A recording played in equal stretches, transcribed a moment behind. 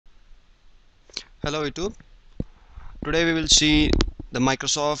Hello YouTube. Today we will see the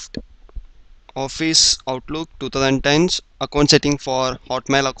Microsoft Office Outlook 2010's account setting for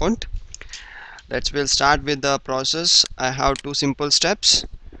Hotmail account. We'll start with the process. I have two simple steps.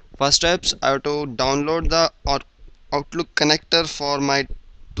 First steps, I have to download the Outlook connector for my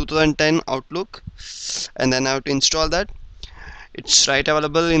 2010 Outlook, and then I have to install that. It's right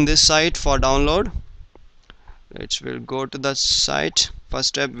available in this site for download. We'll go to the site. First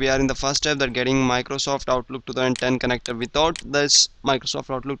step, we are in the first step, that getting Microsoft Outlook 2010 connector. Without this Microsoft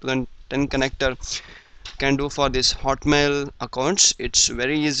Outlook 2010 connector can do for this Hotmail accounts, it's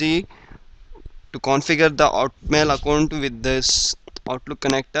very easy to configure the Hotmail account with this Outlook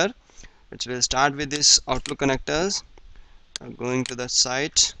connector. Which will start with this Outlook connectors. Going to the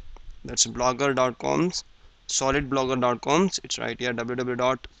site, that's blogger.com, solidblogger.com. It's right here,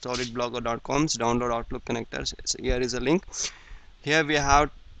 www.solidblogger.com. Download Outlook connectors. Here is a link. Here we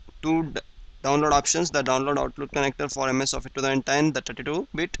have two download options: the download Outlook connector for MS Office 2010, the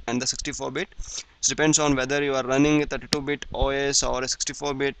 32-bit and the 64-bit. It depends on whether you are running a 32-bit OS or a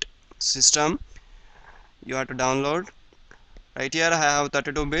 64-bit system. You have to download. Right here I have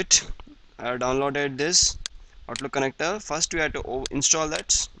 32-bit. I have downloaded this Outlook connector. First we have to install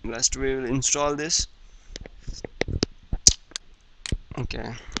that. Next we will install this.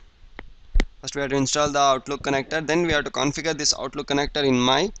 Okay. First we have to install the Outlook connector. Then we have to configure this Outlook connector in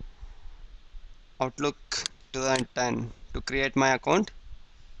my Outlook 2010 to create my account.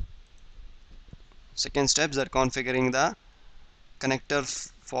 Second steps are configuring the connector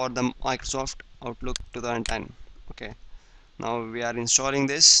for the Microsoft Outlook 2010. Okay, now we are installing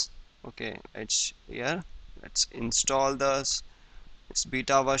this. Okay, it's here. Let's install this. It's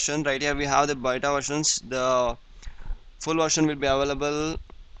beta version. Right here we have the beta versions. The full version will be available,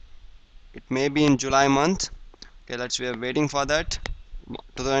 it may be in July month. Okay, we are waiting for that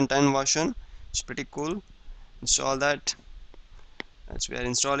 2010 version. It's pretty cool. Install that. We are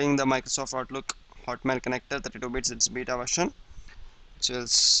installing the Microsoft Outlook Hotmail connector 32 bits. It's beta version. So we'll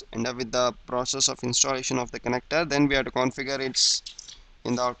end up with the process of installation of the connector. Then we have to configure it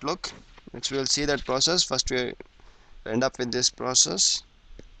in the Outlook, which we will see that process. First we end up with this process.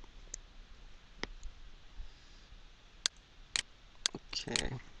 Okay.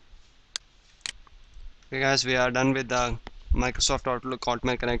 Okay guys, we are done with the Microsoft Outlook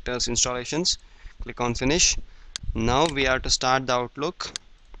Hotmail connectors installations. Click on finish. Now we have to start the Outlook.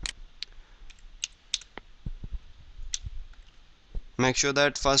 Make sure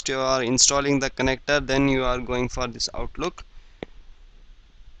that first you are installing the connector, then you are going for this Outlook.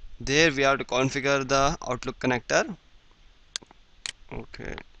 There we have to configure the Outlook connector.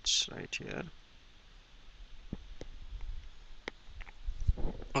 Okay, it's right here.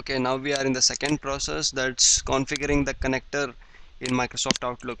 Okay, now we are in the second process, that's configuring the connector in Microsoft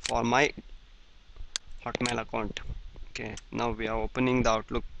Outlook for my Hotmail account. Okay, now we are opening the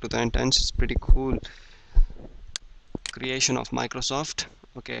Outlook 2010. It's pretty cool creation of Microsoft.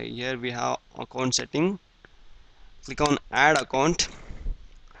 Okay, here we have account setting. Click on add account.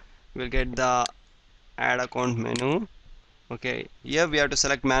 We'll get the add account menu. Okay, here we have to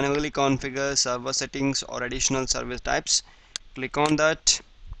select manually configure server settings or additional service types. Click on that,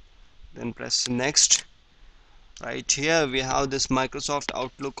 then press next. Right here we have this Microsoft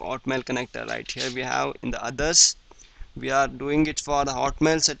Outlook Hotmail connector. Right here we have in the others, we are doing it for the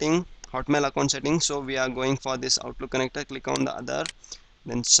Hotmail account setting, so we are going for this Outlook connector. Click on the other,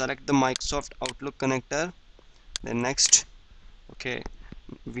 then select the Microsoft Outlook connector, then next. Okay,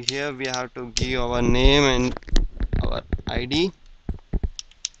 here we have to give our name and our ID.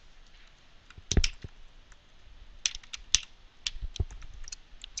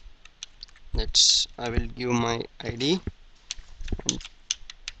 I will give my ID. And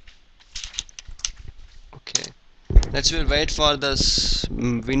okay, we'll wait for this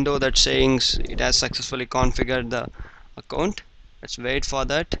window that saying it has successfully configured the account. Let's wait for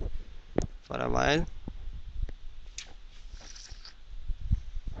that for a while.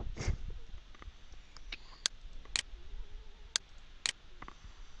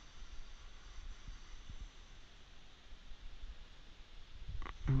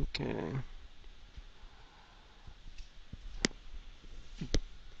 Okay.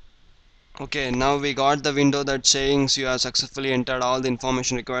 Okay, now we got the window that saying you have successfully entered all the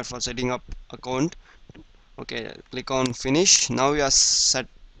information required for setting up account. Okay, click on finish. Now we are set.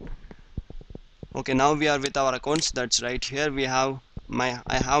 Okay, now we are with our accounts. That's right here we have I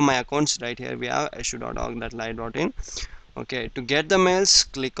have my accounts. Right here we have issue.org.live.in. Okay, to get the mails,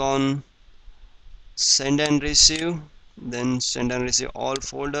 click on send and receive, then send and receive all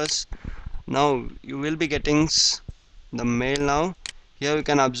folders. Now you will be getting the mail now. Here you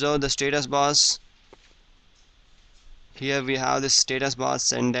can observe the status bars Here we have the status bar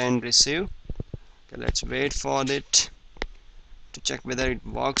send and receive. Okay, let's wait for it to check whether it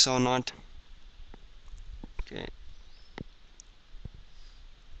works or not. Okay,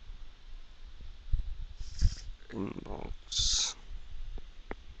 inbox.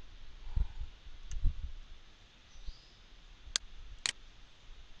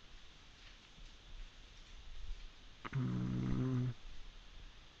 Hmm,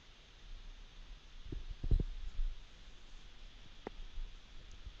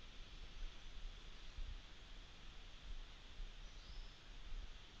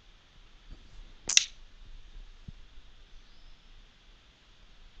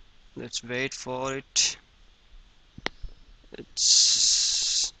 let's wait for it.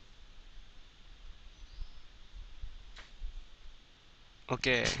 It's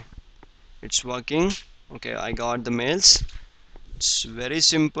okay. It's working. Okay, I got the mails. It's very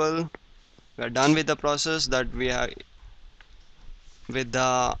simple. We are done with the process that we are with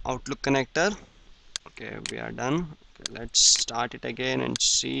the Outlook connector. Okay, we are done. Okay, let's start it again and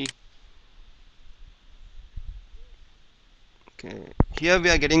see. Okay, here we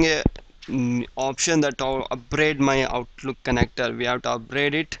are getting a option that to upgrade my Outlook connector. We have to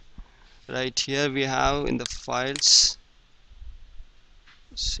upgrade it. Right here we have in the files.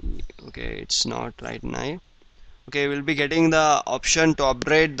 See, okay, it's not right now. Okay, we'll be getting the option to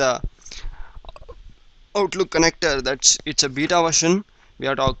upgrade the Outlook connector. That's it's a beta version. We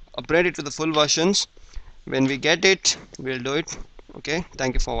have to upgrade it to the full versions. When we get it, we'll do it. Okay,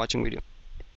 thank you for watching video.